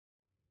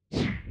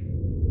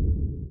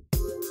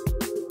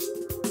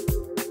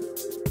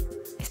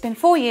been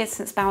 4 years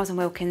since Bowers &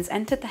 Wilkins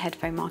entered the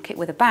headphone market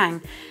with a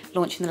bang,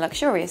 launching the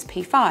luxurious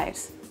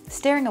P5s,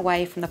 steering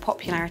away from the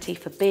popularity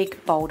for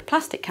big, bold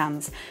plastic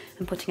cans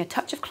and putting a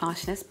touch of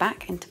classiness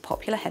back into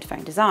popular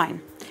headphone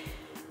design.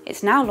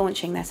 It's now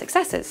launching their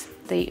successors,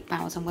 the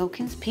Bowers &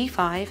 Wilkins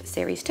P5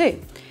 Series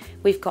 2.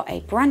 We've got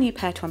a brand new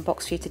pair to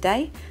unbox for you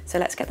today, so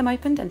let's get them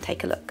opened and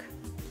take a look.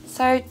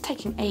 So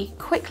taking a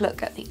quick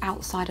look at the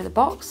outside of the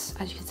box,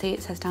 as you can see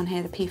it says down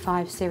here the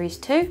P5 Series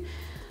 2.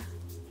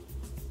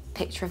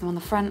 Picture of them on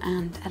the front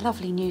and a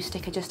lovely new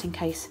sticker just in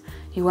case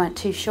you weren't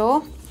too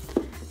sure.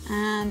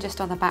 And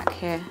just on the back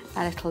here,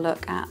 a little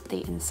look at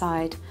the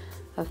inside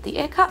of the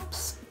ear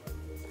cups.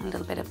 A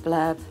little bit of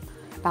blurb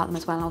about them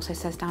as well. It also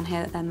says down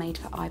here that they're made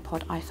for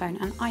iPod,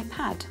 iPhone and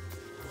iPad.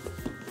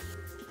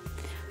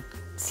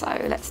 So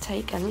let's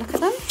take a look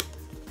at them.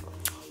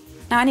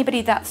 Now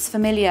anybody that's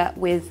familiar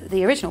with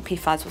the original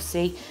P5s will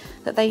see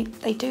that they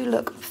do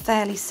look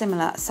fairly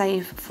similar,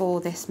 save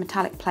for this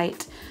metallic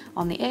plate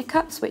on the ear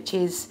cups, which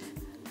is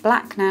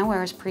black now,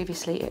 whereas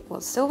previously it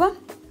was silver.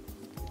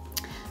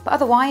 But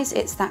otherwise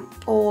it's that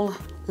all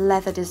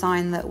leather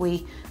design that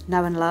we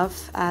know and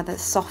love. The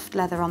soft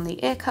leather on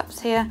the ear cups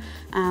here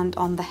and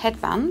on the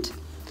headband.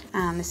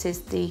 And this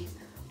is the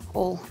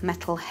all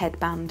metal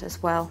headband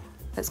as well,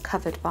 that's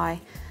covered by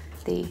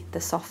the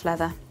soft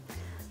leather.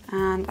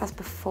 And as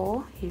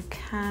before, you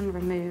can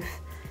remove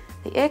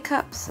the ear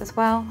cups as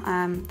well.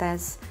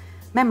 There's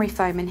memory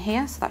foam in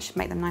here, so that should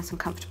make them nice and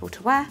comfortable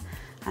to wear.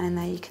 And in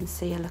there you can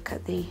see a look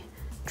at the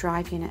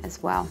drive unit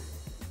as well.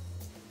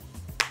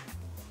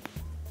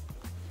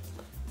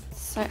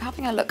 So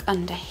having a look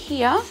under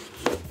here,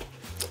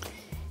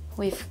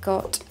 we've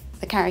got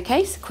the carry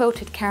case,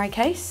 quilted carry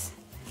case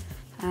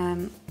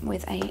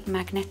with a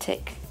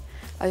magnetic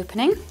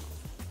opening.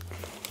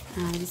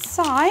 And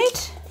inside,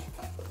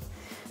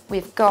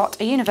 we've got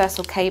a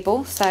universal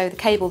cable, so the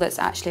cable that's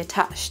actually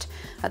attached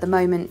at the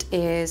moment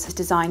is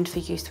designed for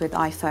use with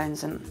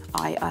iPhones and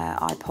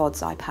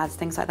iPods, iPads,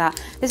 things like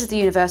that. This is the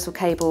universal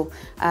cable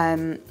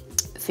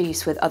for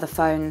use with other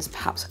phones,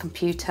 perhaps a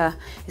computer.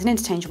 It's an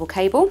interchangeable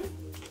cable.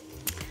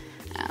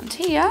 And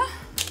here,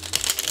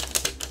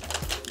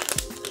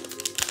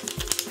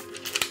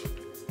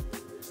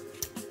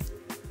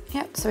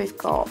 yep, so we've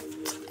got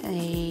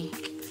a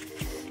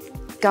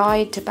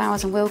guide to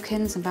Bowers &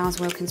 Wilkins and Bowers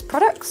 & Wilkins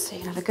products, so you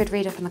can have a good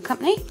read up on the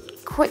company.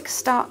 Quick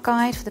start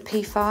guide for the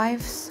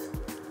P5s.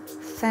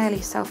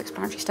 Fairly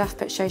self-explanatory stuff,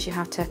 but shows you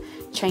how to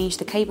change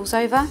the cables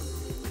over.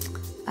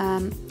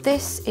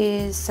 This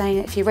is saying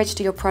that if you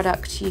register your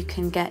product, you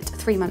can get a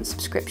 3-month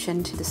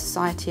subscription to the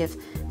Society of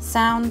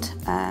Sound,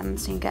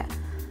 so you can get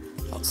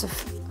lots of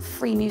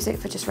free music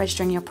for just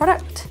registering your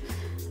product.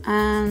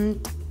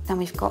 And then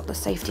we've got the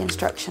safety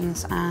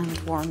instructions and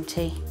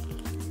warranty.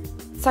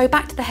 So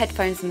back to the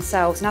headphones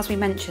themselves, and as we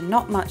mentioned,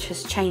 not much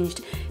has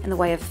changed in the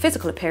way of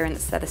physical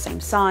appearance. They're the same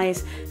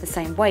size, the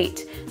same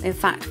weight. In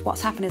fact,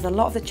 what's happened is a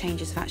lot of the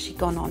changes have actually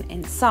gone on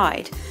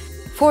inside.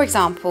 For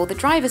example, the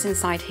drivers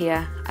inside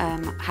here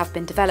have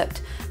been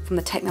developed from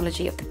the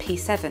technology of the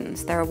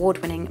P7s. They're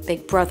award-winning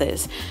big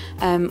brothers,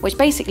 which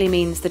basically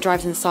means the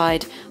drivers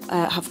inside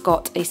have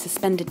got a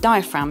suspended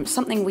diaphragm,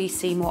 something we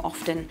see more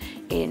often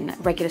in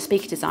regular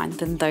speaker design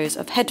than those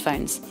of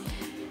headphones.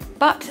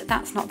 But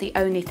that's not the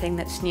only thing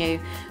that's new.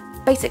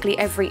 Basically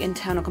every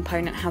internal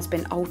component has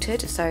been altered,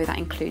 so that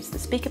includes the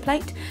speaker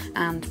plate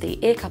and the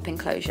ear cup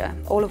enclosure,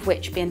 all of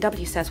which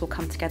B&W says will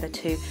come together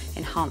to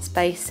enhance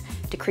bass,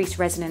 decrease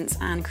resonance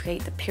and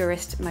create the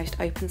purest, most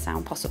open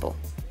sound possible.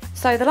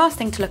 So the last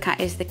thing to look at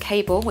is the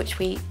cable, which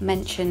we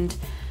mentioned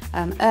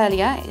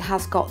earlier. It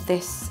has got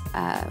this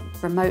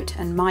remote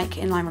and mic,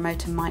 inline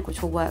remote and mic,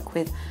 which will work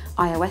with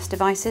iOS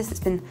devices. It's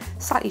been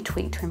slightly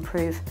tweaked to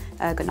improve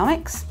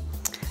ergonomics.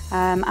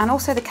 And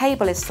also the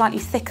cable is slightly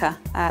thicker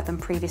than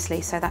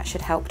previously, so that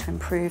should help to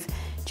improve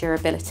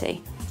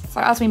durability. So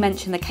as we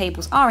mentioned, the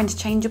cables are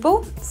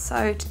interchangeable.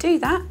 So to do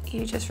that,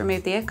 you just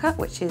remove the ear cup,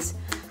 which is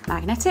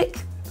magnetic,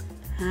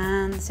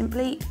 and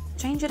simply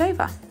change it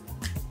over.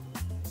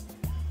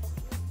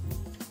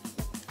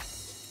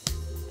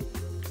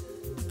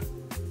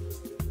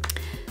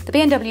 The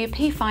B&W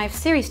P5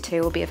 Series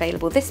 2 will be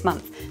available this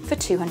month for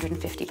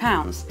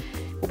 £250.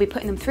 We'll be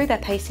putting them through their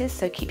paces,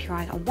 so keep your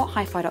eye on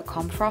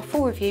whathifi.com for our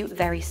full review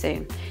very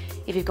soon.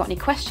 If you've got any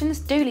questions,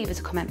 do leave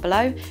us a comment below,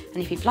 and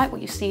if you've liked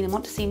what you've seen and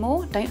want to see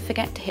more, don't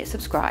forget to hit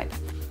subscribe.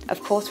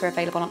 Of course, we're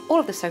available on all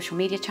of the social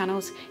media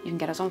channels. You can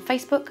get us on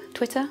Facebook,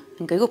 Twitter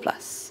and Google+.